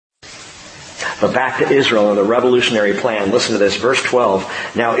But back to Israel and the revolutionary plan. Listen to this, verse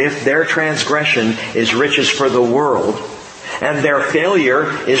 12. Now if their transgression is riches for the world, and their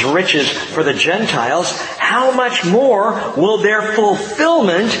failure is riches for the Gentiles, how much more will their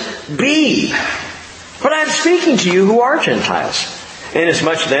fulfillment be? But I am speaking to you who are Gentiles.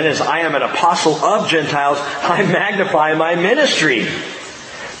 Inasmuch then as I am an apostle of Gentiles, I magnify my ministry,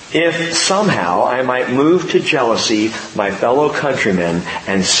 if somehow I might move to jealousy my fellow countrymen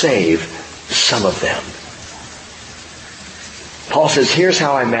and save some of them. Paul says, here's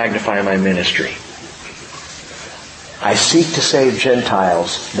how I magnify my ministry. I seek to save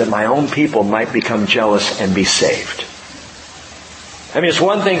Gentiles that my own people might become jealous and be saved. I mean, it's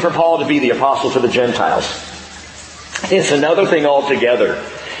one thing for Paul to be the apostle to the Gentiles. It's another thing altogether.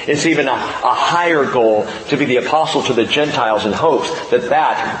 It's even a higher goal to be the apostle to the Gentiles in hopes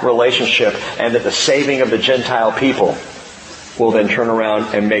that relationship and that the saving of the Gentile people will then turn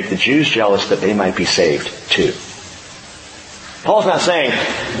around and make the Jews jealous that they might be saved too. Paul's not saying,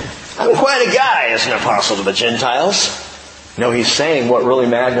 I'm quite a guy as an apostle to the Gentiles. No, he's saying what really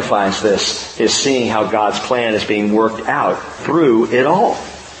magnifies this is seeing how God's plan is being worked out through it all.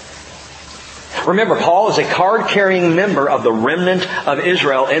 Remember, Paul is a card-carrying member of the remnant of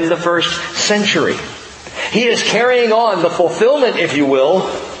Israel in the first century. He is carrying on the fulfillment, if you will,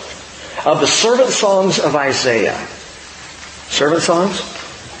 of the servant songs of Isaiah. Servant songs?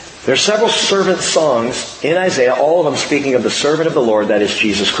 There are several servant songs in Isaiah, all of them speaking of the servant of the Lord, that is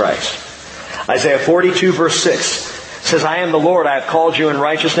Jesus Christ. Isaiah 42 verse 6 says, I am the Lord, I have called you in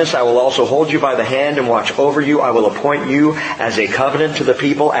righteousness, I will also hold you by the hand and watch over you, I will appoint you as a covenant to the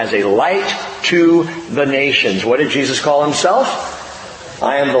people, as a light to the nations. What did Jesus call Himself?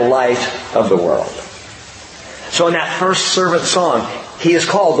 I am the light of the world. So in that first servant song, He is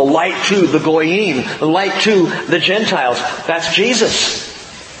called the light to the Goyim, the light to the Gentiles. That's Jesus.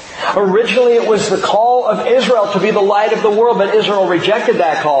 Originally it was the call of Israel to be the light of the world, but Israel rejected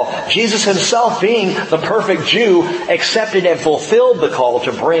that call. Jesus Himself, being the perfect Jew, accepted and fulfilled the call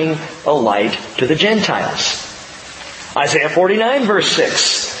to bring a light to the Gentiles. Isaiah 49 verse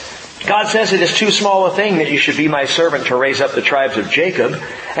 6. God says, it is too small a thing that you should be my servant to raise up the tribes of Jacob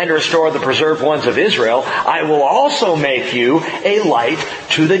and to restore the preserved ones of Israel. I will also make you a light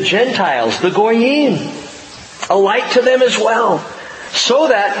to the Gentiles, the Goyim, a light to them as well, so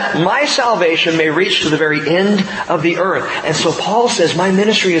that my salvation may reach to the very end of the earth. And so Paul says, my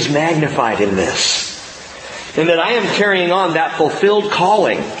ministry is magnified in this, and that I am carrying on that fulfilled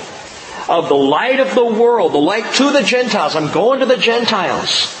calling of the light of the world, the light to the Gentiles. I'm going to the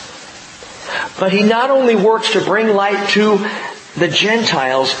Gentiles. But he not only works to bring light to the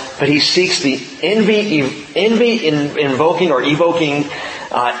Gentiles, but he seeks the envy-invoking or evoking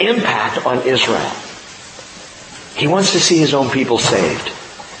impact on Israel. He wants to see his own people saved.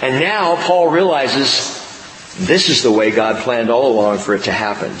 And now Paul realizes this is the way God planned all along for it to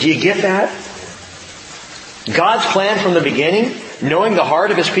happen. Do you get that? God's plan from the beginning, knowing the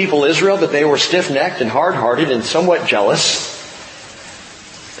heart of His people Israel, that they were stiff-necked and hard-hearted and somewhat jealous.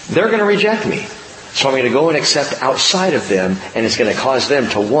 They're going to reject me. So I'm going to go and accept outside of them, and it's going to cause them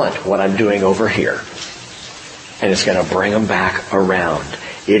to want what I'm doing over here. And it's going to bring them back around.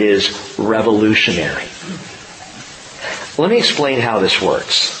 It is revolutionary. Let me explain how this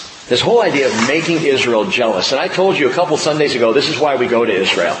works. This whole idea of making Israel jealous. And I told you a couple Sundays ago, this is why we go to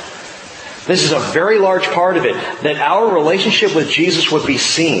Israel. This is a very large part of it, that our relationship with Jesus would be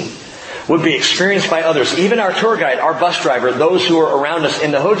seen, would be experienced by others, even our tour guide, our bus driver, those who are around us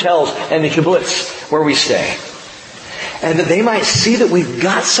in the hotels and the kibbutz where we stay. And that they might see that we've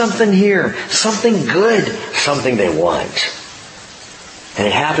got something here, something good, something they want. And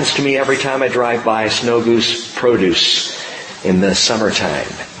it happens to me every time I drive by Snow Goose Produce in the summertime.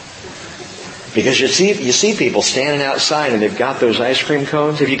 Because you see people standing outside and they've got those ice cream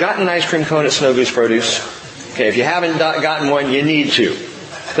cones. Have you gotten an ice cream cone at Snow Goose Produce? Okay, if you haven't gotten one, you need to.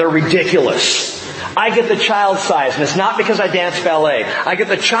 They're ridiculous. I get the child size, and it's not because I dance ballet. I get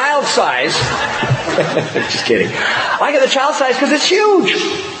the child size. Just kidding. I get the child size because it's huge.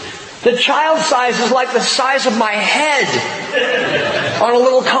 The child size is like the size of my head on a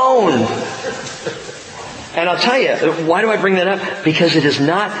little cone. And I'll tell you, why do I bring that up? Because it is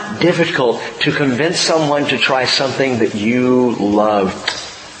not difficult to convince someone to try something that you love.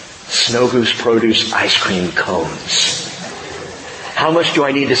 Snow Goose Produce ice cream cones. How much do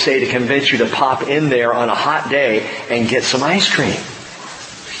I need to say to convince you to pop in there on a hot day and get some ice cream?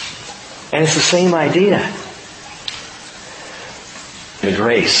 And it's the same idea. The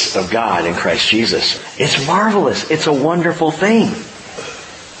grace of God in Christ Jesus. It's marvelous. It's a wonderful thing.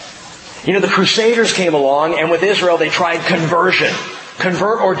 You know, the Crusaders came along, and with Israel they tried conversion.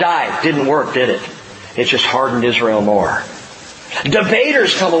 Convert or die. Didn't work, did it? It just hardened Israel more.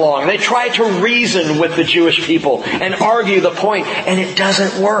 Debaters come along. They try to reason with the Jewish people and argue the point, and it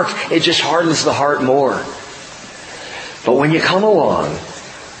doesn't work. It just hardens the heart more. But when you come along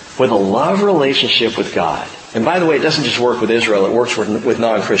with a love relationship with God, and by the way, it doesn't just work with Israel, it works with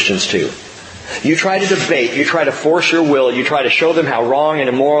non-Christians too. You try to debate, you try to force your will, you try to show them how wrong and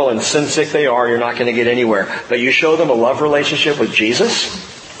immoral and sin-sick they are, you're not going to get anywhere. But you show them a love relationship with Jesus,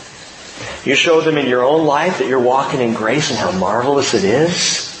 you show them in your own life that you're walking in grace and how marvelous it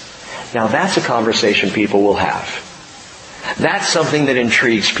is. Now that's a conversation people will have. That's something that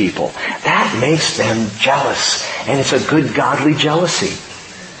intrigues people. That makes them jealous. And it's a good godly jealousy.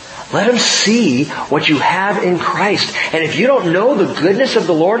 Let them see what you have in Christ. And if you don't know the goodness of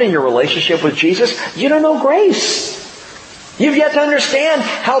the Lord in your relationship with Jesus, you don't know grace. You've yet to understand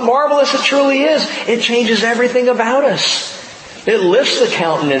how marvelous it truly is. It changes everything about us. It lifts the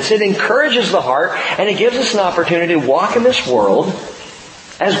countenance, it encourages the heart, and it gives us an opportunity to walk in this world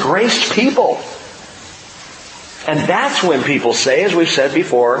as graced people. And that's when people say, as we've said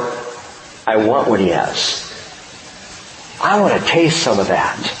before, I want what he has. I want to taste some of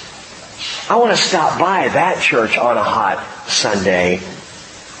that. I want to stop by that church on a hot Sunday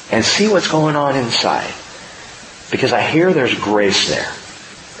and see what's going on inside. Because I hear there's grace there.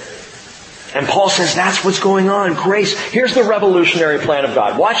 And Paul says that's what's going on. Grace. Here's the revolutionary plan of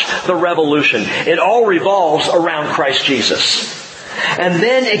God. Watch the revolution. It all revolves around Christ Jesus. And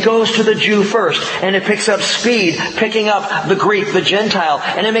then it goes to the Jew first. And it picks up speed, picking up the Greek, the Gentile.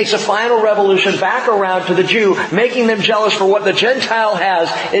 And it makes a final revolution back around to the Jew, making them jealous for what the Gentile has.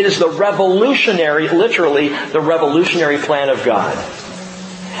 It is the revolutionary, literally, the revolutionary plan of God.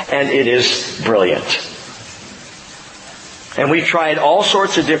 And it is brilliant. And we've tried all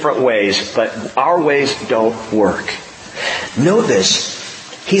sorts of different ways, but our ways don't work. Note this.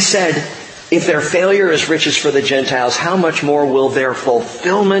 He said, if their failure is riches for the Gentiles, how much more will their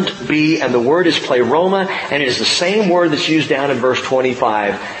fulfillment be? And the word is pleroma, and it is the same word that's used down in verse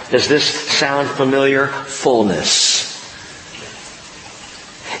 25. Does this sound familiar? Fullness.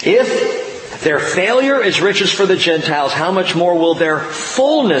 If their failure is riches for the Gentiles, how much more will their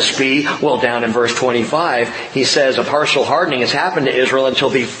fullness be? Well, down in verse 25, he says a partial hardening has happened to Israel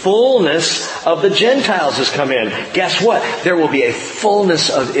until the fullness of the Gentiles has come in. Guess what? There will be a fullness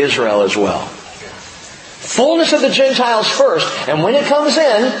of Israel as well. Fullness of the Gentiles first. And when it comes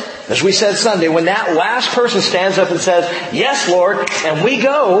in, as we said Sunday, when that last person stands up and says, yes, Lord, and we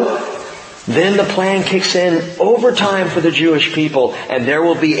go, then the plan kicks in over time for the Jewish people, and there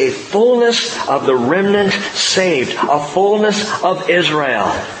will be a fullness of the remnant saved, a fullness of Israel.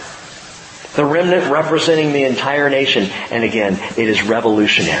 The remnant representing the entire nation. And again, it is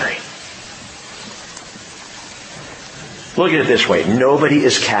revolutionary. Look at it this way. Nobody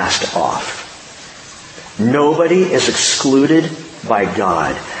is cast off. Nobody is excluded by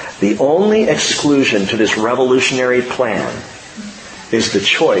God. The only exclusion to this revolutionary plan is the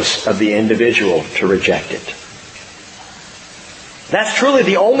choice of the individual to reject it. That's truly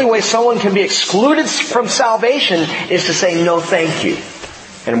the only way someone can be excluded from salvation, is to say no thank you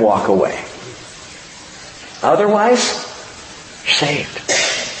and walk away. Otherwise, you're saved.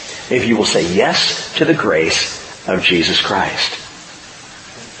 If you will say yes to the grace of Jesus Christ.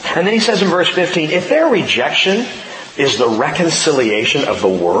 And then he says in verse 15, if their rejection is the reconciliation of the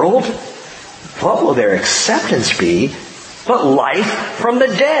world, what will their acceptance be but life from the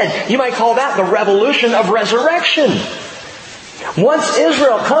dead? You might call that the revolution of resurrection. Once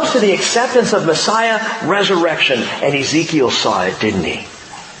Israel comes to the acceptance of Messiah, resurrection. And Ezekiel saw it, didn't he?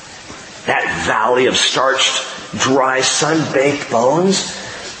 That valley of starched, dry, sun-baked bones.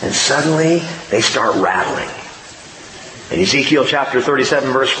 And suddenly they start rattling. In Ezekiel chapter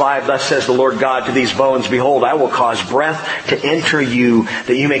 37 verse 5, thus says the Lord God to these bones, behold, I will cause breath to enter you,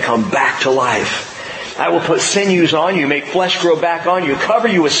 that you may come back to life. I will put sinews on you, make flesh grow back on you, cover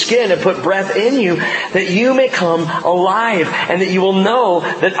you with skin and put breath in you, that you may come alive, and that you will know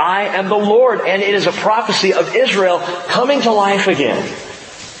that I am the Lord. And it is a prophecy of Israel coming to life again.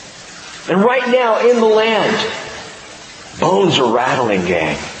 And right now in the land, bones are rattling,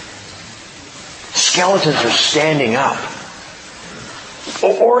 gang. Skeletons are standing up.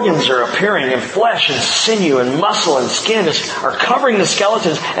 Organs are appearing, and flesh and sinew and muscle and skin are covering the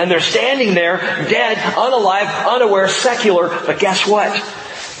skeletons, and they're standing there, dead, unalive, unaware, secular. But guess what?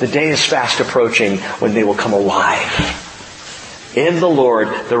 The day is fast approaching when they will come alive. In the Lord,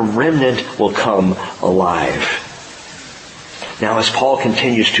 the remnant will come alive. Now, as Paul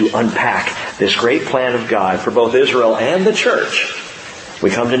continues to unpack this great plan of God for both Israel and the church, we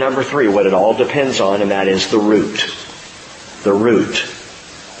come to number 3, what it all depends on, and that is the root. the root.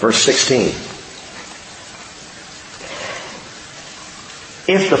 Verse 16.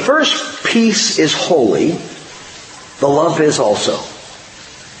 If the first piece is holy, the lump is also.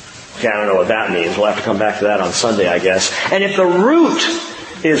 Okay, I don't know what that means. We'll have to come back to that on Sunday, I guess. And if the root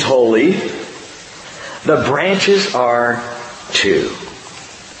is holy, the branches are too.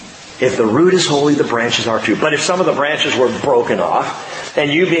 If the root is holy, the branches are too. But if some of the branches were broken off,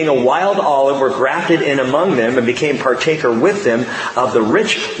 and you being a wild olive were grafted in among them and became partaker with them of the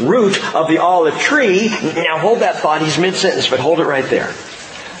rich root of the olive tree. Now hold that thought. He's mid-sentence, but hold it right there.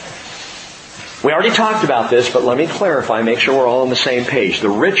 We already talked about this, but let me clarify, make sure we're all on the same page. The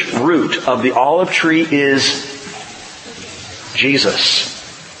rich root of the olive tree is Jesus.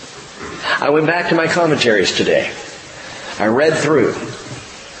 I went back to my commentaries today. I read through.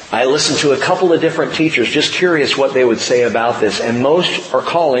 I listened to a couple of different teachers, just curious what they would say about this, and most are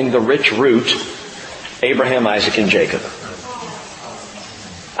calling the rich root Abraham, Isaac, and Jacob.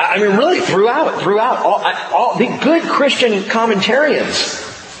 I mean, really, throughout, all the good Christian commentarians.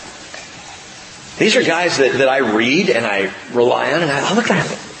 These are guys that I read and I rely on, and I look at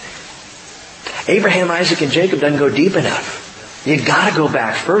them. Abraham, Isaac, and Jacob doesn't go deep enough. You got to go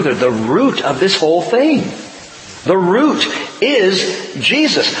back further. The root of this whole thing. The root is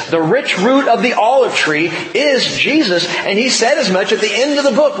Jesus. The rich root of the olive tree is Jesus. And He said as much at the end of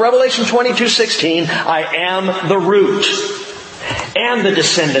the book, Revelation 22:16, I am the root and the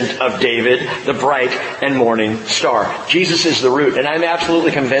descendant of David, the bright and morning star. Jesus is the root, and I'm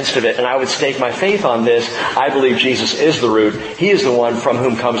absolutely convinced of it, and I would stake my faith on this. I believe Jesus is the root. He is the one from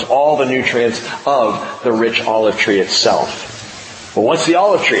whom comes all the nutrients of the rich olive tree itself. Well, what's the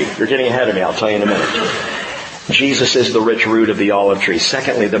olive tree? You're getting ahead of me. I'll tell you in a minute. Jesus is the rich root of the olive tree.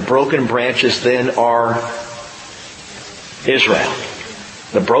 Secondly, the broken branches then are Israel.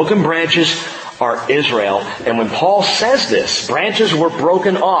 The broken branches are Israel. And when Paul says this, branches were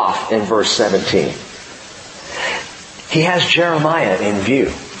broken off in verse 17. He has Jeremiah in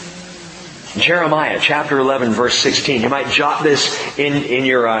view. Jeremiah chapter 11 verse 16. You might jot this in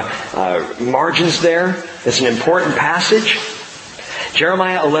your margins there. It's an important passage.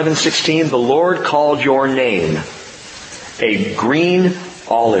 Jeremiah 11:16, the Lord called your name a green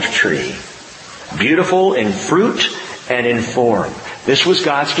olive tree, beautiful in fruit and in form. This was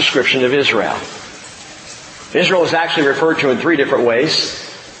God's description of Israel. Israel is actually referred to in three different ways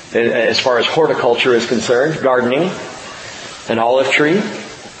as far as horticulture is concerned. Gardening, an olive tree,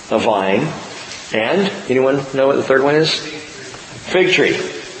 a vine, and, anyone know what the third one is? Fig tree.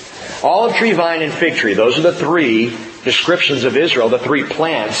 Olive tree, vine, and fig tree. Those are the three descriptions of Israel, the three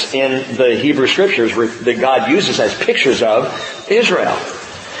plants in the Hebrew Scriptures that God uses as pictures of Israel.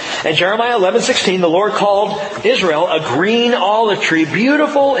 And Jeremiah 11:16, the Lord called Israel a green olive tree,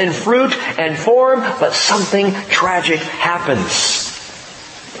 beautiful in fruit and form, but something tragic happens.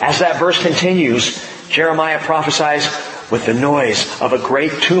 As that verse continues, Jeremiah prophesies, with the noise of a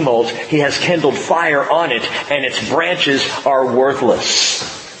great tumult, He has kindled fire on it, and its branches are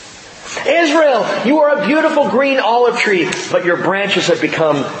worthless. Israel, you are a beautiful green olive tree, but your branches have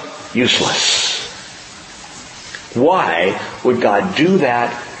become useless. Why would God do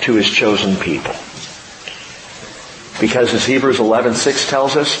that to His chosen people? Because as Hebrews 11:6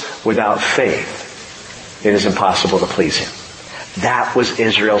 tells us, without faith, it is impossible to please Him. That was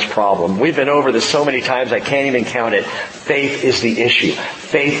Israel's problem. We've been over this so many times I can't even count it. Faith is the issue.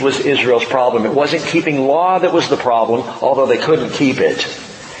 Faith was Israel's problem. It wasn't keeping law that was the problem, although they couldn't keep it.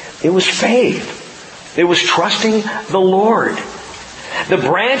 It was faith. It was trusting the Lord. The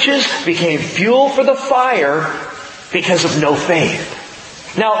branches became fuel for the fire because of no faith.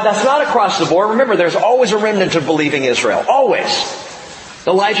 Now, that's not across the board. Remember, there's always a remnant of believing Israel. Always.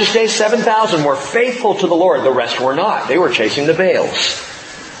 Elijah's day, 7,000 were faithful to the Lord. The rest were not. They were chasing the Baals.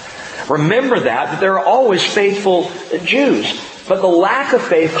 Remember that there are always faithful Jews. But the lack of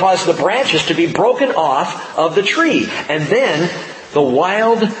faith caused the branches to be broken off of the tree. And then the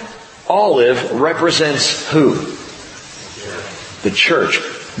wild olive represents who? The church,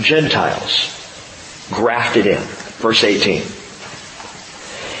 Gentiles, grafted in. Verse 18.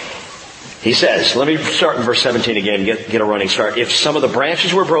 He says, let me start in verse 17 again, get a running start. If some of the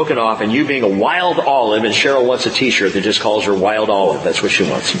branches were broken off, and you being a wild olive, and Cheryl wants a t-shirt that just calls her wild olive, that's what she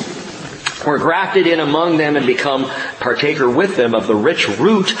wants, were grafted in among them and become partaker with them of the rich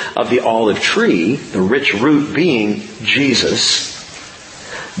root of the olive tree, the rich root being Jesus,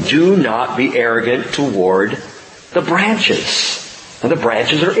 do not be arrogant toward the branches. And the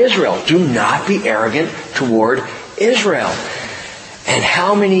branches are Israel. Do not be arrogant toward Israel. And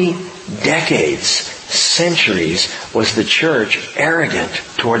how many decades, centuries was the church arrogant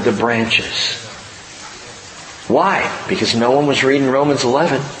toward the branches? Why? Because no one was reading Romans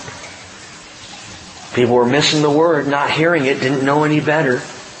 11. People were missing the word, not hearing it, didn't know any better.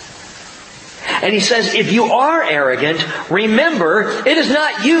 And he says, if you are arrogant, remember, it is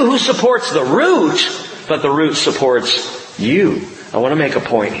not you who supports the root, but the root supports you. I want to make a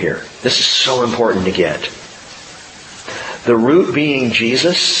point here. This is so important to get. The root being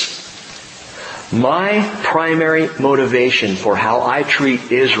Jesus, my primary motivation for how I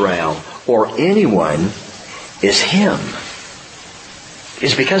treat Israel or anyone is Him.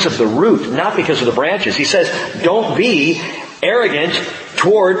 Is because of the root, not because of the branches. He says, don't be arrogant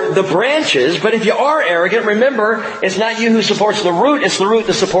toward the branches, but if you are arrogant, remember, it's not you who supports the root, it's the root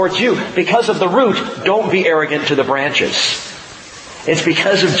that supports you. Because of the root, don't be arrogant to the branches. It's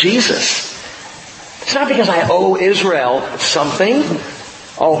because of Jesus. It's not because I owe Israel something,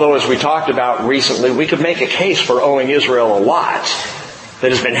 although as we talked about recently, we could make a case for owing Israel a lot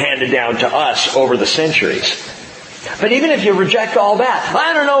that has been handed down to us over the centuries. But even if you reject all that,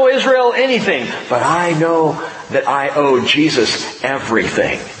 I don't owe Israel anything, but I know that I owe Jesus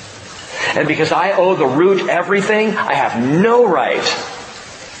everything. And because I owe the root everything, I have no right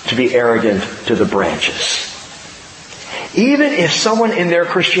to be arrogant to the branches. Even if someone in their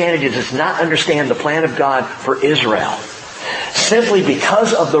Christianity does not understand the plan of God for Israel, simply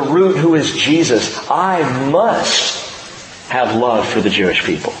because of the root who is Jesus, I must have love for the Jewish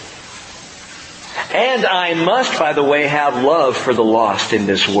people. And I must, by the way, have love for the lost in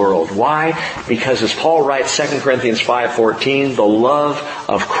this world. Why? Because as Paul writes, 2 Corinthians 5:14, the love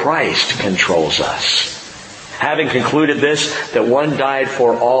of Christ controls us. Having concluded this, that one died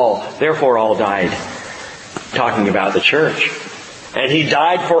for all, therefore all died. Talking about the church. And He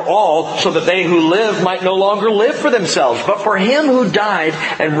died for all, so that they who live might no longer live for themselves, but for Him who died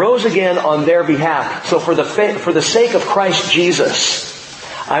and rose again on their behalf. So for the sake of Christ Jesus,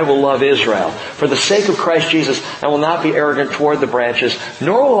 I will love Israel. For the sake of Christ Jesus, I will not be arrogant toward the branches,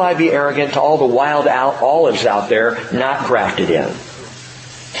 nor will I be arrogant to all the wild olives out there not grafted in.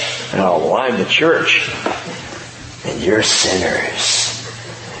 Oh, well, I'm the church, and you're sinners,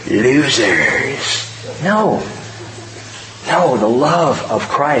 losers. No, the love of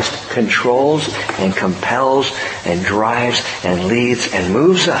Christ controls and compels and drives and leads and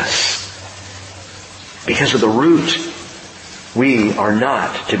moves us. Because of the root, we are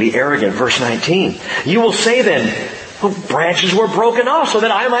not to be arrogant. Verse 19. You will say then, well, branches were broken off so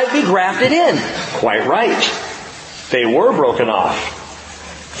that I might be grafted in. Quite right. They were broken off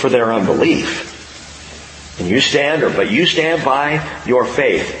for their unbelief. And you stand by your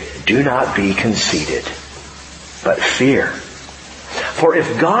faith. Do not be conceited, but fear. For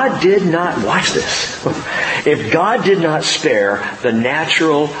if God did not, watch this, if God did not spare the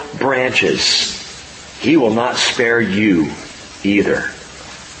natural branches, He will not spare you either.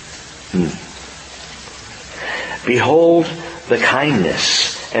 Behold the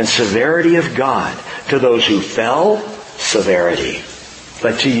kindness and severity of God. To those who fell, severity.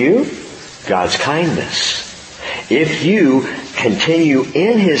 But to you, God's kindness. If you continue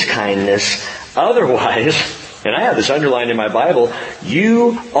in His kindness, otherwise, and I have this underlined in my Bible,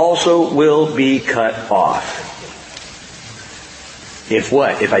 you also will be cut off. If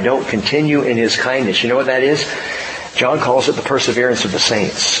what? If I don't continue in His kindness. You know what that is? John calls it the perseverance of the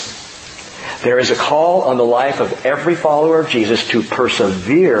saints. There is a call on the life of every follower of Jesus to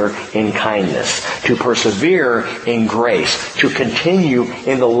persevere in kindness, to persevere in grace, to continue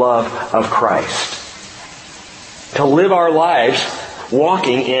in the love of Christ. To live our lives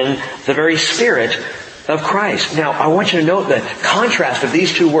walking in the very Spirit of Christ. Now, I want you to note the contrast of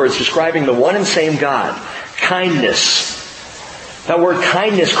these two words describing the one and same God. Kindness. That word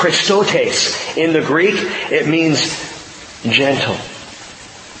kindness, Christotes, in the Greek, it means gentle,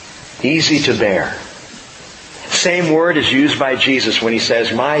 easy to bear. Same word is used by Jesus when He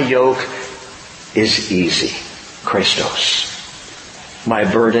says, my yoke is easy, Christos.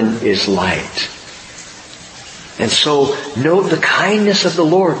 My burden is light. And so, note the kindness of the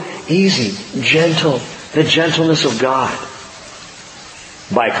Lord, easy, gentle, the gentleness of God.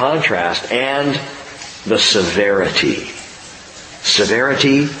 By contrast, and the severity.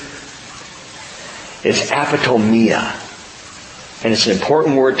 Severity is apotomia. And it's an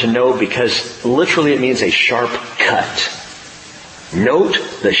important word to note because literally it means a sharp cut. Note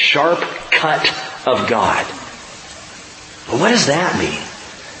the sharp cut of God. Well, what does that mean?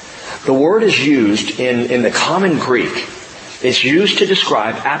 The word is used in the common Greek. It's used to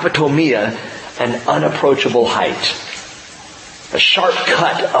describe apotomia, an unapproachable height. A sharp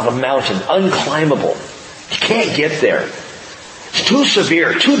cut of a mountain, unclimbable. You can't get there. It's too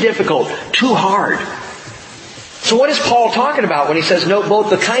severe, too difficult, too hard. So what is Paul talking about when he says, note both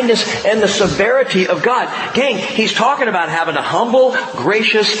the kindness and the severity of God? Gang, he's talking about having a humble,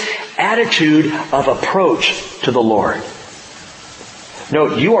 gracious attitude of approach to the Lord.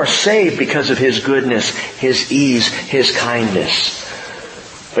 Note, you are saved because of His goodness, His ease, His kindness.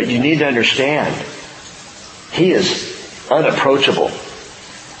 But you need to understand, He is unapproachable.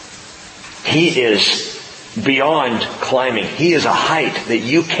 He is beyond climbing. He is a height that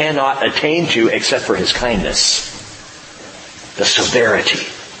you cannot attain to except for His kindness. The severity.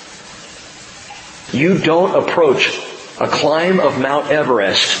 You don't approach a climb of Mount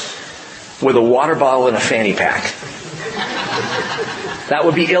Everest with a water bottle and a fanny pack. That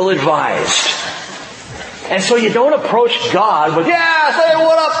would be ill-advised. And so you don't approach God with, yeah, say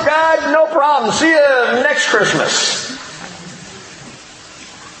what up, God, no problem, see you next Christmas.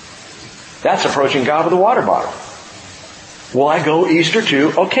 That's approaching God with a water bottle. Will I go Easter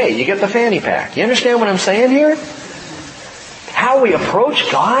too? Okay, you get the fanny pack. You understand what I'm saying here? How we approach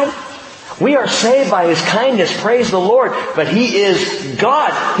God? We are saved by His kindness, praise the Lord. But He is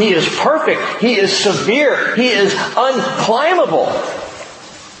God. He is perfect. He is severe. He is unclimbable.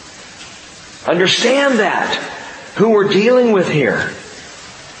 Understand that. Who we're dealing with here.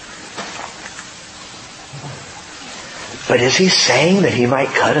 But is He saying that He might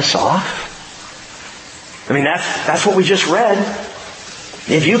cut us off? I mean, that's what we just read.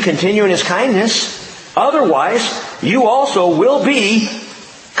 If you continue in His kindness, otherwise you also will be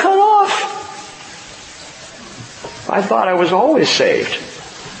cut off. I thought I was always saved.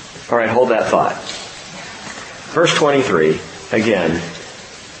 All right, hold that thought. Verse 23, again.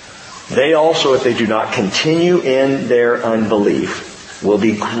 They also, if they do not continue in their unbelief, will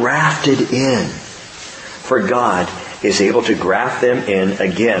be grafted in. For God is able to graft them in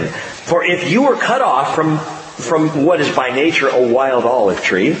again. For if you were cut off from what is by nature a wild olive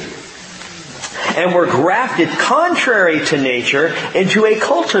tree, and were grafted contrary to nature into a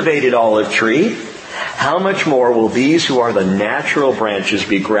cultivated olive tree, how much more will these who are the natural branches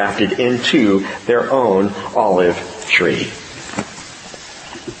be grafted into their own olive tree?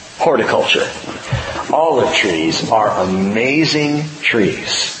 Horticulture. Olive trees are amazing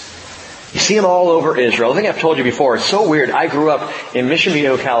trees. You see them all over Israel. I think I've told you before, it's so weird. I grew up in Mission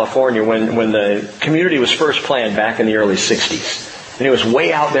Viejo, California when the community was first planned back in the early 60s. And it was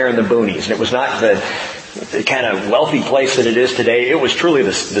way out there in the boonies. And it was not the kind of wealthy place that it is today. It was truly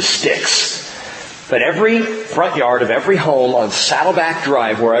the sticks. But every front yard of every home on Saddleback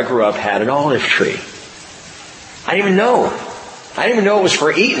Drive where I grew up had an olive tree. I didn't even know it was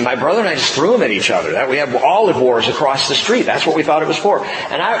for eating. My brother and I just threw them at each other. We had olive wars across the street. That's what we thought it was for.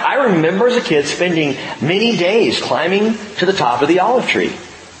 And I remember as a kid spending many days climbing to the top of the olive tree.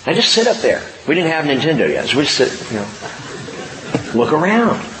 I just sit up there. We didn't have Nintendo yet, so we just sit, look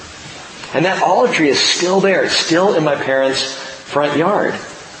around. And that olive tree is still there. It's still in my parents' front yard.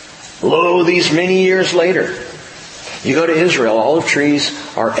 Lo, these many years later. You go to Israel, olive trees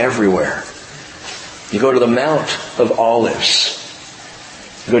are everywhere. You go to the Mount of Olives.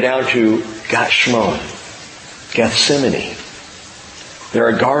 You go down to Gethsemane, Gethsemane. There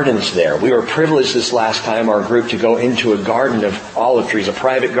are gardens there. We were privileged this last time, our group, to go into a garden of olive trees, a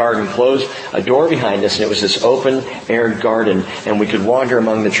private garden, closed a door behind us, and it was this open-air garden, and we could wander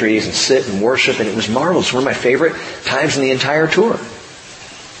among the trees and sit and worship, and it was marvelous. One of my favorite times in the entire tour.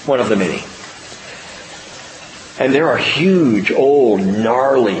 One of the many. And there are huge, old,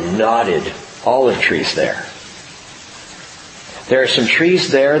 gnarly, knotted olive trees there. There are some trees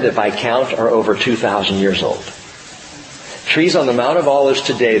there that by count are over 2,000 years old. Trees on the Mount of Olives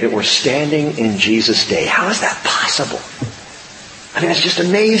today that were standing in Jesus' day. How is that possible? I mean, it's just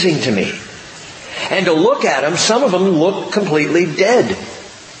amazing to me. And to look at them, some of them look completely dead.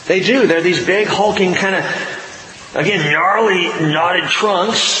 They do. They're these big, hulking, kind of, again, gnarly, knotted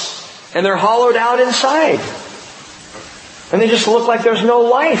trunks, and they're hollowed out inside. And they just look like there's no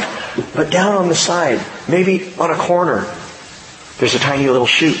life. But down on the side, maybe on a corner, there's a tiny little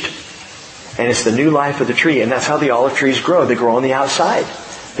shoot. And it's the new life of the tree. And that's how the olive trees grow. They grow on the outside.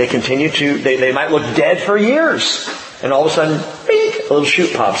 They continue to, they might look dead for years. And all of a sudden, beep, a little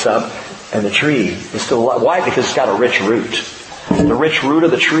shoot pops up. And the tree is still alive. Why? Because it's got a rich root. The rich root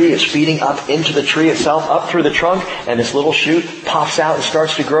of the tree is feeding up into the tree itself, up through the trunk, and this little shoot pops out and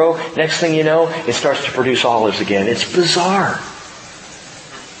starts to grow. Next thing you know, it starts to produce olives again. It's bizarre.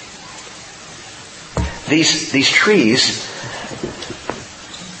 These trees,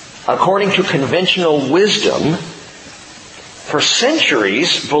 according to conventional wisdom, for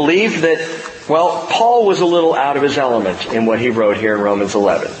centuries believed that, well, Paul was a little out of his element in what he wrote here in Romans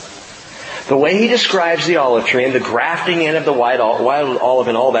 11. The way he describes the olive tree and the grafting in of the wild olive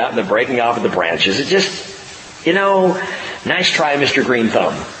and all that and the breaking off of the branches, Nice try, Mr. Green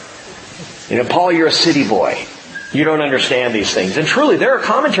Thumb. Paul, you're a city boy. You don't understand these things. And truly, there are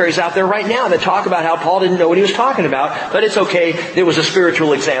commentaries out there right now that talk about how Paul didn't know what he was talking about, but it's okay. It was a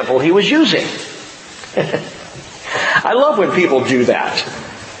spiritual example he was using. I love when people do that.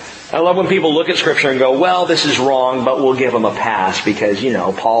 I love when people look at Scripture and go, well, this is wrong, but we'll give him a pass because,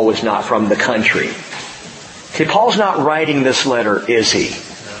 Paul was not from the country. See, Paul's not writing this letter, is he?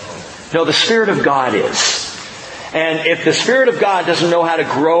 No, the Spirit of God is. And if the Spirit of God doesn't know how to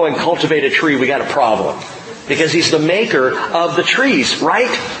grow and cultivate a tree, we got a problem. Because He's the maker of the trees, right?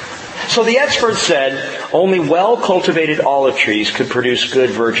 So the experts said only well-cultivated olive trees could produce good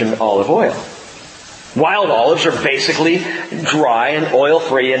virgin olive oil. Wild olives are basically dry and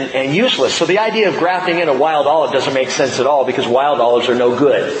oil-free and useless. So the idea of grafting in a wild olive doesn't make sense at all because wild olives are no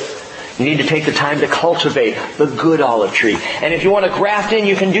good. You need to take the time to cultivate the good olive tree. And if you want to graft in,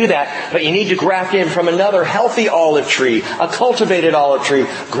 you can do that. But you need to graft in from another healthy olive tree, a cultivated olive tree.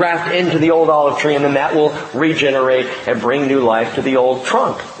 Graft into the old olive tree, and then that will regenerate and bring new life to the old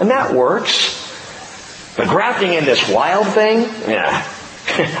trunk. And that works. But grafting in this wild thing, yeah,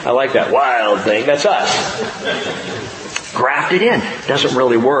 I like that wild thing. That's us. Grafted in. Doesn't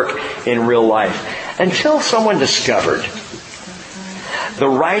really work in real life. Until someone discovered the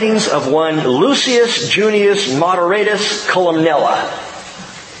writings of one Lucius Junius Moderatus Columnella.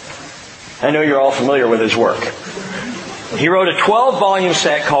 I know you're all familiar with his work. He wrote a 12-volume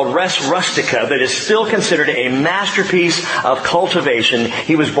set called Res Rustica that is still considered a masterpiece of cultivation.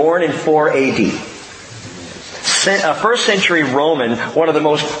 He was born in 4 AD. A first century Roman, one of the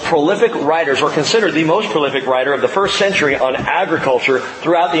most prolific writers, or considered the most prolific writer of the first century on agriculture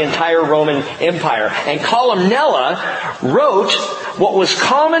throughout the entire Roman Empire. And Columnella wrote what was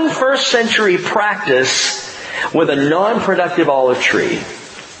common first century practice with a non-productive olive tree.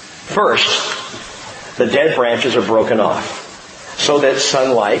 First, the dead branches are broken off so that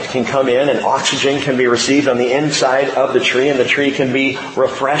sunlight can come in and oxygen can be received on the inside of the tree, and the tree can be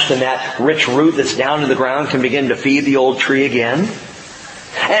refreshed, and that rich root that's down in the ground can begin to feed the old tree again.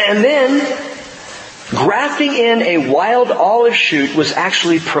 And then grafting in a wild olive shoot was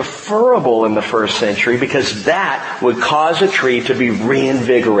actually preferable in the first century because that would cause a tree to be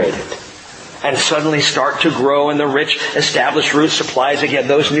reinvigorated and suddenly start to grow, and the rich established root supplies again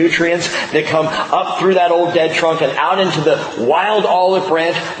those nutrients that come up through that old dead trunk and out into the wild olive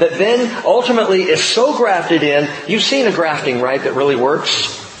branch that then ultimately is so grafted in. You've seen a grafting, right, that really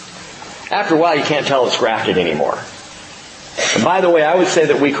works? After a while you can't tell it's grafted anymore. And by the way, I would say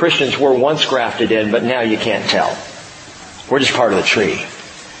that we Christians were once grafted in, but now you can't tell. We're just part of the tree.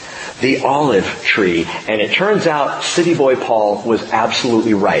 The olive tree. And it turns out City Boy Paul was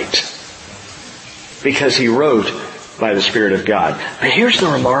absolutely right. Because he wrote by the Spirit of God. But here's the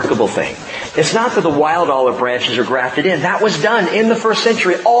remarkable thing. It's not that the wild olive branches are grafted in. That was done in the first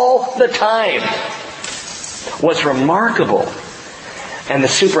century all the time. What's remarkable and the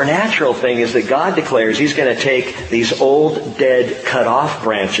supernatural thing is that God declares He's going to take these old, dead, cut off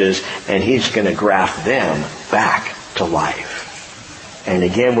branches and He's going to graft them back to life. And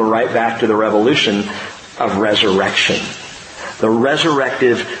again, we're right back to the revolution of resurrection. The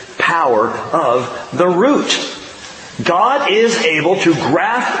resurrective power of the root. God is able to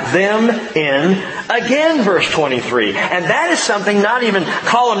graft them in again, verse 23. And that is something not even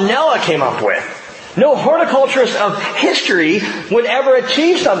Columnella came up with. No horticulturist of history would ever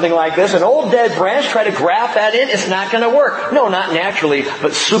achieve something like this. An old dead branch, try to graft that in, it's not going to work. No, not naturally,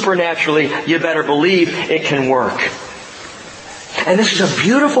 but supernaturally, you better believe it can work. And this is a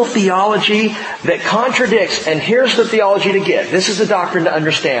beautiful theology that contradicts, and here's the theology to get. This is the doctrine to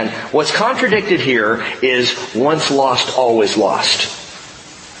understand. What's contradicted here is once lost, always lost.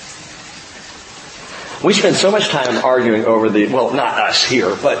 We spend so much time arguing over well, not us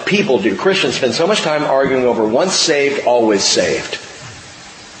here, but people do. Christians spend so much time arguing over once saved, always saved.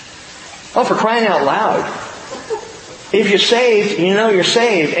 Oh, for crying out loud. If you're saved, you know you're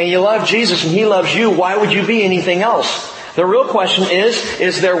saved, and you love Jesus and He loves you, why would you be anything else? The real question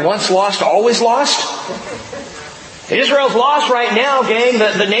is there once lost, always lost? Israel's lost right now, gang.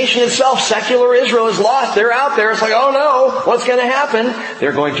 The nation itself, secular Israel, is lost. They're out there. It's like, oh no, what's going to happen?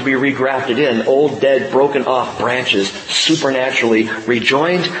 They're going to be regrafted in. Old, dead, broken off branches, supernaturally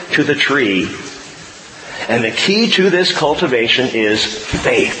rejoined to the tree. And the key to this cultivation is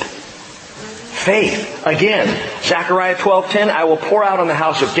faith. Faith. Again, Zechariah 12:10, I will pour out on the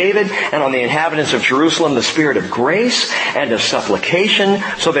house of David and on the inhabitants of Jerusalem the spirit of grace and of supplication,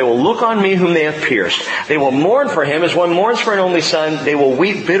 so they will look on me whom they have pierced. They will mourn for him as one mourns for an only son. They will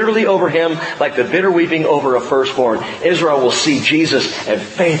weep bitterly over him like the bitter weeping over a firstborn. Israel will see Jesus and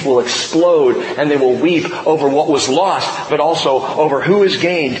faith will explode, and they will weep over what was lost, but also over who is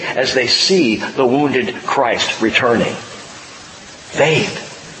gained as they see the wounded Christ returning. Faith.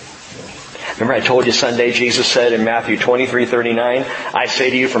 Remember I told you Sunday, Jesus said in Matthew 23:39, I say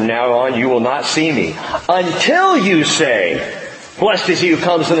to you from now on, you will not see me until you say, blessed is he who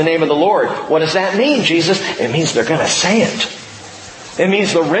comes in the name of the Lord. What does that mean, Jesus? It means they're going to say it. It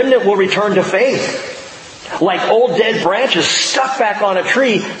means the remnant will return to faith. Like old dead branches stuck back on a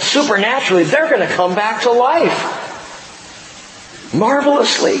tree, supernaturally, they're going to come back to life.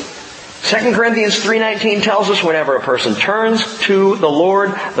 Marvelously. 2 Corinthians 3:19 tells us whenever a person turns to the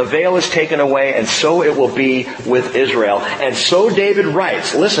Lord, the veil is taken away, and so it will be with Israel. And so David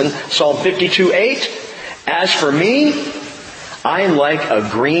writes, listen, Psalm 52:8, as for me, I am like a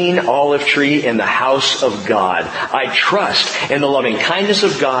green olive tree in the house of God. I trust in the loving kindness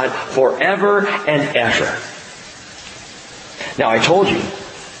of God forever and ever. Now I told you,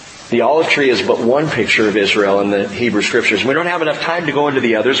 the olive tree is but one picture of Israel in the Hebrew Scriptures. We don't have enough time to go into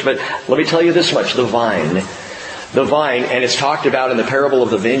the others, but let me tell you this much. The vine, and it's talked about in the parable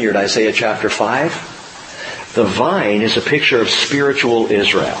of the vineyard, Isaiah chapter 5. The vine is a picture of spiritual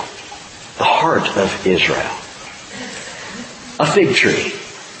Israel, the heart of Israel. A fig tree.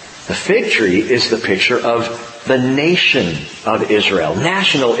 The fig tree is the picture of the nation of Israel,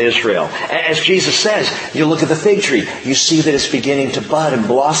 national Israel. As Jesus says, you look at the fig tree, you see that it's beginning to bud and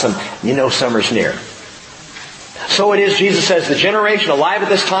blossom. You know summer's near. So it is, Jesus says, the generation alive at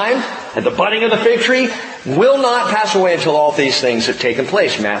this time, at the budding of the fig tree, will not pass away until all these things have taken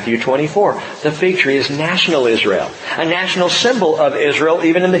place. Matthew 24. The fig tree is national Israel, a national symbol of Israel,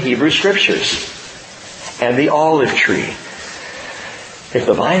 even in the Hebrew Scriptures. And the olive tree. If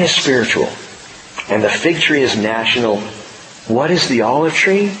the vine is spiritual, and the fig tree is national, what is the olive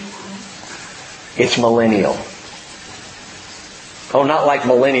tree? It's millennial. Oh, not like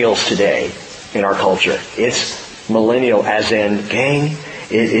millennials today in our culture. It's millennial as in, gang,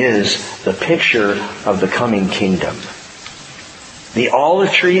 it is the picture of the coming kingdom. The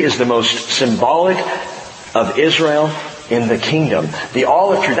olive tree is the most symbolic of Israel in the kingdom. The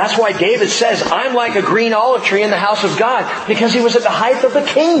olive tree. That's why David says, I'm like a green olive tree in the house of God, because he was at the height of the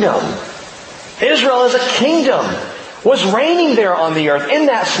kingdom. Israel as a kingdom was reigning there on the earth in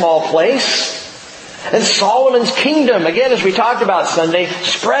that small place. And Solomon's kingdom, again as we talked about Sunday,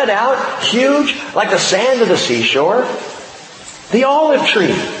 spread out, huge, like the sand of the seashore. The olive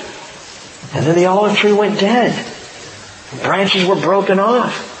tree. And then the olive tree went dead. Branches were broken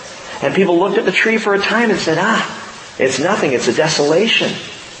off. And people looked at the tree for a time and said, it's nothing, it's a desolation.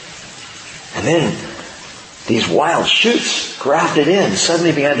 And then these wild shoots grafted in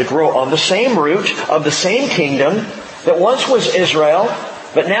suddenly began to grow on the same root of the same kingdom that once was Israel,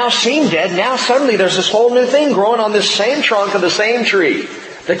 but now seemed dead. Now suddenly there's this whole new thing growing on this same trunk of the same tree.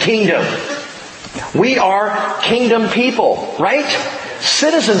 The kingdom. We are kingdom people, right?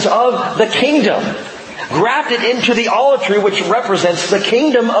 Citizens of the kingdom. Grafted into the olive tree, which represents the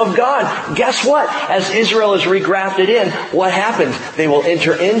kingdom of God. Guess what? As Israel is regrafted in, what happens? They will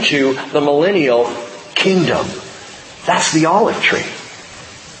enter into the millennial kingdom. That's the olive tree.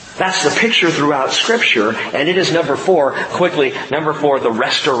 That's the picture throughout Scripture. And it is number 4. Quickly, number 4, the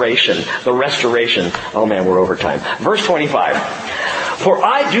restoration. The restoration. Oh man, we're over time. Verse 25. For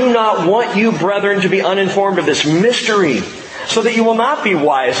I do not want you, brethren, to be uninformed of this mystery, so that you will not be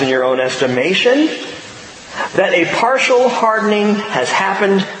wise in your own estimation, that a partial hardening has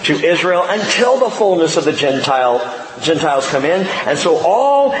happened to Israel until the fullness of the Gentiles come in. And so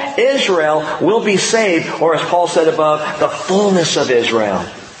all Israel will be saved, or as Paul said above, the fullness of Israel.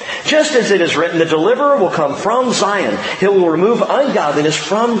 Just as it is written, the deliverer will come from Zion. He will remove ungodliness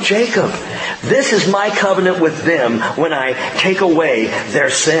from Jacob. This is my covenant with them when I take away their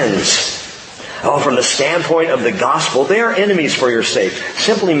sins. Oh, from the standpoint of the gospel, they are enemies for your sake.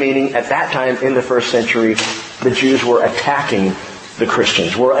 Simply meaning, at that time in the first century, the Jews were attacking the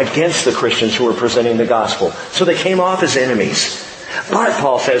Christians, were against the Christians who were presenting the gospel. So they came off as enemies. But,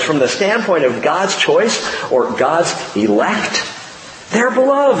 Paul says, from the standpoint of God's choice, or God's elect, they're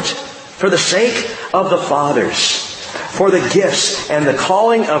beloved for the sake of the fathers. For the gifts and the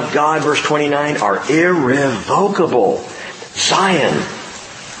calling of God, verse 29, are irrevocable. Zion.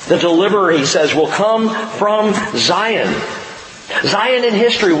 The deliverer, he says, will come from Zion. Zion in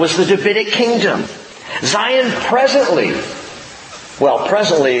history was the Davidic kingdom. Zion presently Well,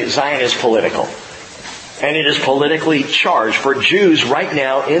 presently, Zion is political. And it is politically charged. For Jews right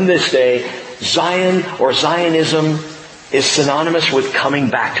now, in this day, Zion or Zionism is synonymous with coming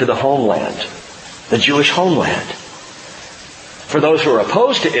back to the homeland, the Jewish homeland. For those who are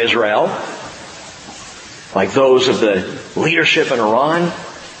opposed to Israel, like those of the leadership in Iran,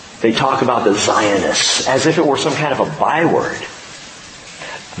 they talk about the Zionists as if it were some kind of a byword.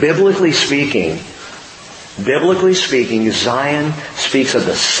 Biblically speaking, Zion speaks of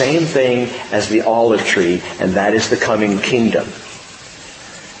the same thing as the olive tree, and that is the coming kingdom.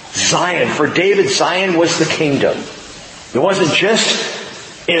 Zion, for David, Zion was the kingdom. It wasn't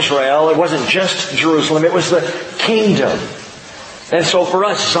just Israel, it wasn't just Jerusalem, it was the kingdom. And so for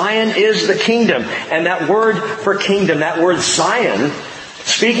us, Zion is the kingdom. And that word for kingdom, that word Zion,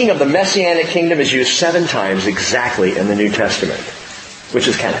 speaking of the Messianic kingdom, is used 7 times exactly in the New Testament, which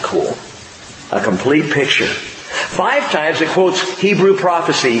is kind of cool. A complete picture. 5 times it quotes Hebrew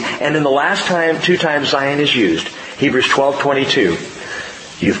prophecy, and in the last 2 times Zion is used. Hebrews 12:22.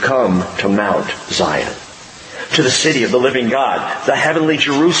 You've come to Mount Zion, to the city of the living God, the heavenly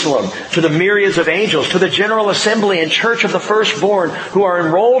Jerusalem, to the myriads of angels, to the general assembly and church of the firstborn who are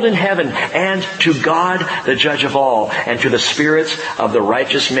enrolled in heaven, and to God, the judge of all, and to the spirits of the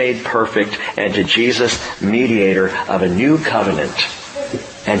righteous made perfect, and to Jesus, mediator of a new covenant,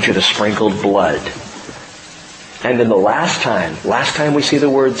 and to the sprinkled blood. And then the last time we see the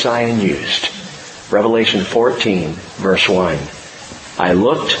word Zion used, Revelation 14, verse 1. I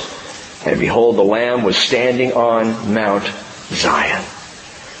looked, and behold, the Lamb was standing on Mount Zion.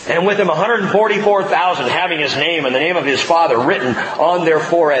 And with him 144,000 having his name and the name of his Father written on their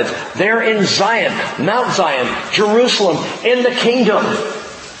foreheads. They're in Zion, Mount Zion, Jerusalem, in the kingdom.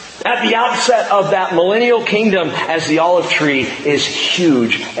 At the outset of that millennial kingdom, as the olive tree is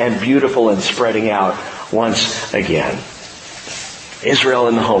huge and beautiful and spreading out once again. Israel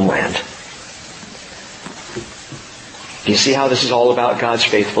in the homeland. Do you see how this is all about God's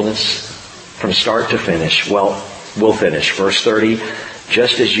faithfulness? From start to finish. Well, we'll finish. Verse 30.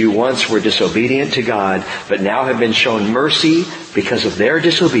 Just as you once were disobedient to God, but now have been shown mercy because of their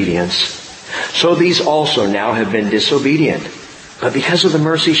disobedience, so these also now have been disobedient. But because of the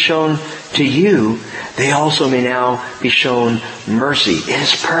mercy shown to you, they also may now be shown mercy. It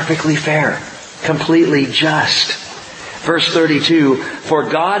is perfectly fair, completely just. Verse 32, for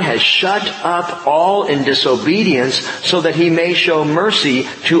God has shut up all in disobedience so that He may show mercy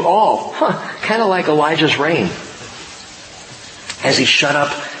to all. Kind of like Elijah's rain. As He shut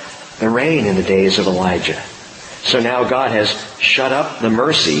up the rain in the days of Elijah. So now God has shut up the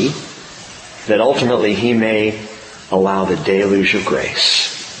mercy that ultimately He may allow the deluge of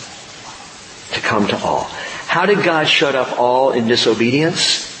grace to come to all. How did God shut up all in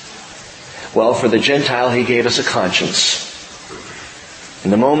disobedience? Well, for the Gentile, He gave us a conscience.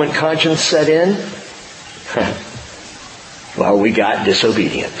 And the moment conscience set in, well, we got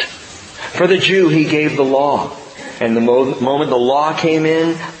disobedient. For the Jew, He gave the law. And the moment the law came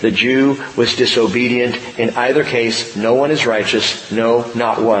in, the Jew was disobedient. In either case, no one is righteous. No,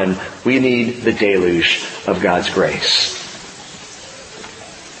 not one. We need the deluge of God's grace.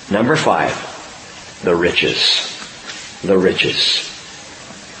 Number 5, the riches. The riches.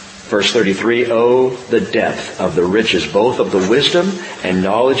 Verse 33, oh, the depth of the riches, both of the wisdom and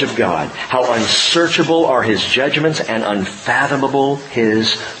knowledge of God. How unsearchable are His judgments and unfathomable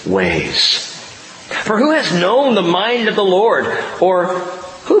His ways. For who has known the mind of the Lord? Or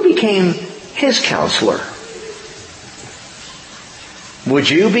who became His counselor? Would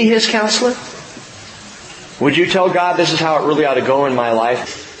you be His counselor? Would you tell God this is how it really ought to go in my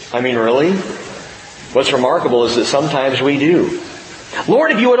life? I mean, really? What's remarkable is that sometimes we do.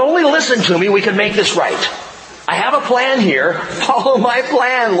 Lord, if you would only listen to me, we could make this right. I have a plan here. Follow my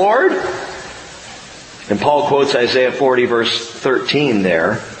plan, Lord. And Paul quotes Isaiah 40 verse 13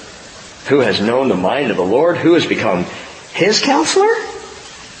 there. Who has known the mind of the Lord? Who has become His counselor?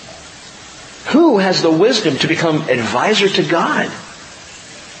 Who has the wisdom to become advisor to God?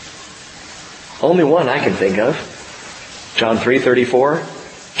 Only one I can think of. John 3:34.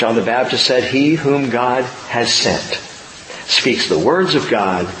 John the Baptist said, He whom God has sent speaks the words of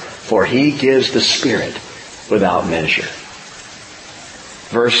God, for He gives the Spirit without measure.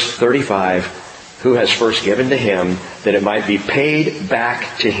 Verse 35, who has first given to Him that it might be paid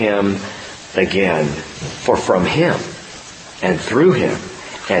back to Him again. For from Him and through Him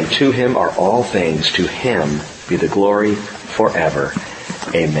and to Him are all things. To Him be the glory forever.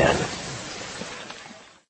 Amen.